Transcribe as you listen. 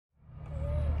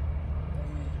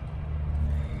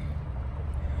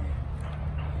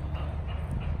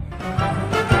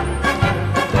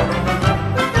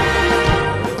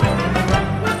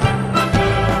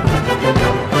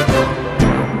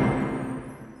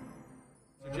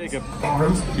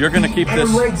You're going to keep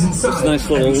this nice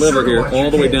little lever here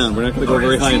all the way down. We're not going to go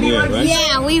very high in the air, right?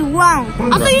 Yeah, we won't.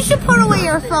 Also, you should put away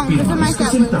your phone because it might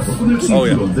get loose. Oh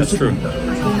yeah, that's true.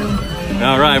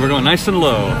 All right, we're going nice and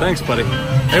low. Thanks, buddy.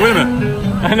 Hey, wait a minute.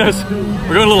 I noticed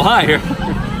we're going a little high here.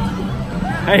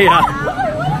 Hey,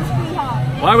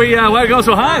 why we go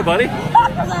so high, buddy?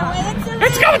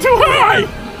 It's going too high!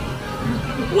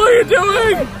 What are you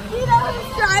doing? You know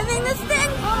who's driving this thing?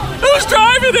 Who's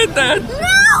driving it then? No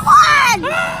one!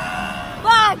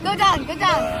 Wow, go down, go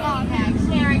down. Bags,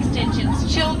 hair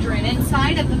extensions, children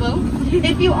inside of the boat.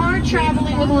 If you are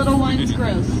traveling with little ones,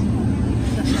 gross.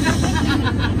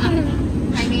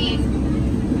 I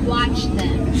mean, watch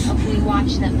them. Hopefully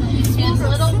watch them. And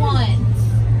little ones,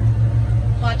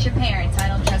 watch your parents. I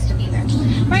don't trust them either.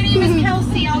 My name is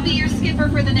Kelsey. I'll be your skipper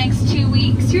for the next 2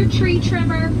 weeks. Your tree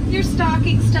trimmer, your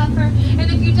stocking stuffer,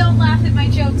 and if you don't laugh at my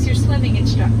jokes, your swimming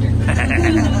instructor.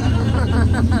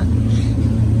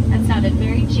 That sounded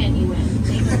very genuine.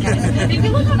 Thanks, guys. If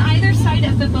you look on either side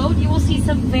of the boat, you will see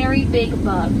some very big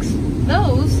bugs.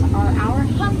 Those are our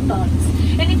humbugs.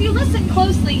 And if you listen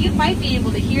closely, you might be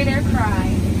able to hear their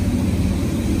cry.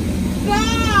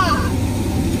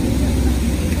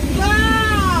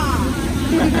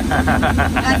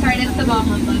 That's right, it's the ball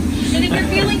humbug. And if you're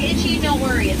feeling itchy, don't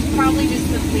worry. It's probably just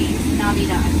the fleas.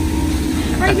 Navidad.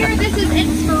 Right here, this is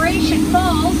Inspiration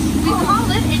Falls. We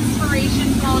call it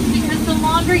Inspiration Falls because the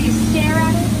longer you stare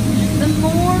at it, the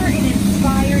more it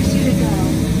inspires you to go.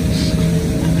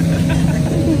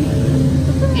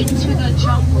 Into the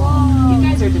jungle. You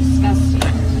guys are disgusting.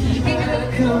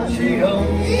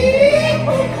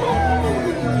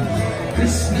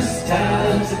 Christmas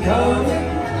time's a-coming.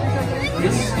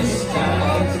 Christmas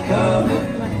time's a-coming.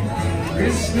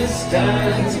 Christmas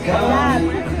time's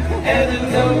a-coming. And I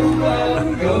know I'm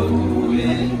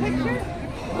going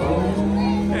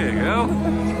home. There you go.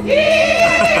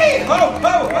 Yee! Ho,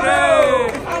 ho, ho!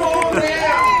 Come on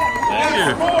now! Thank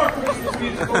you. More Christmas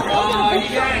music. Oh,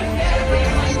 yeah.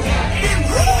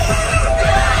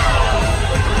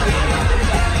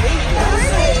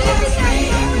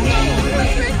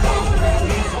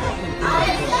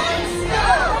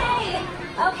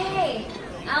 Okay,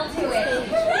 I'll do it.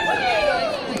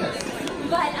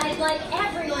 But I'd like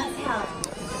everyone's help.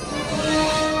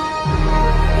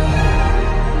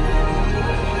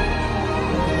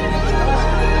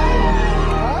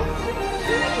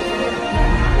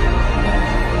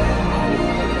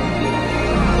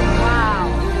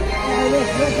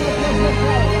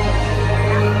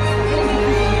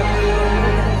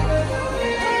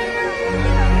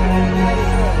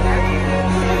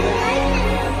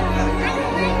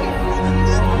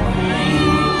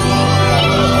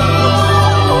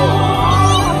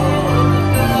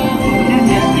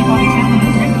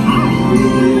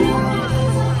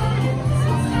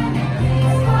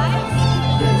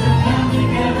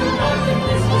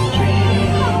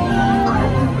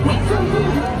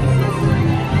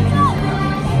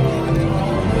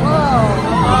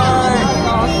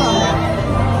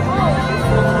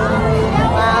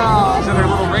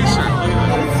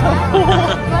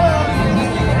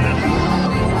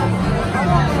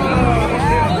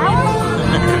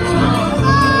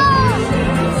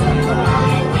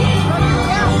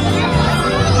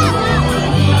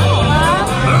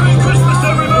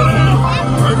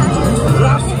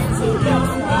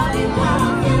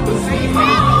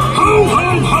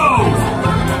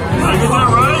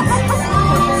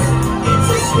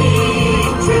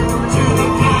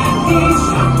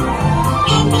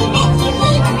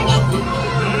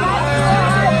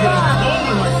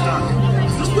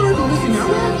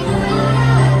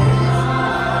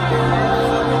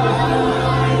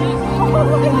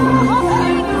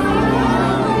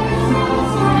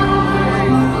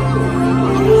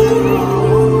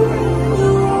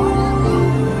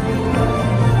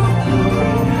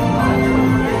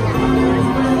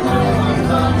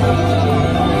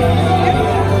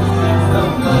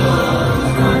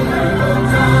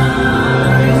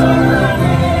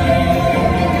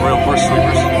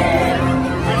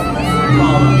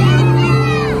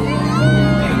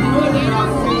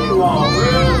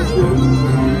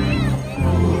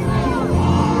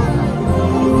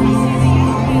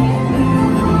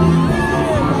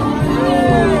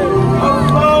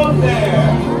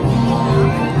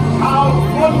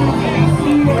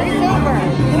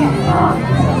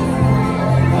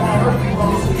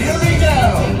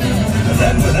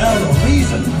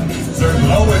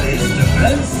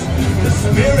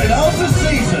 Spirit of the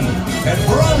season and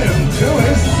brought him to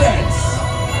his sense.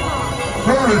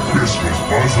 Merry Christmas,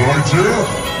 Buzz Lightyear.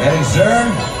 And sir,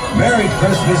 Merry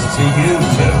Christmas to you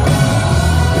too.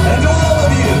 And to all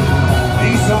of you,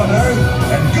 be peace on earth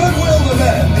and goodwill to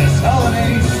men this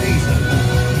holiday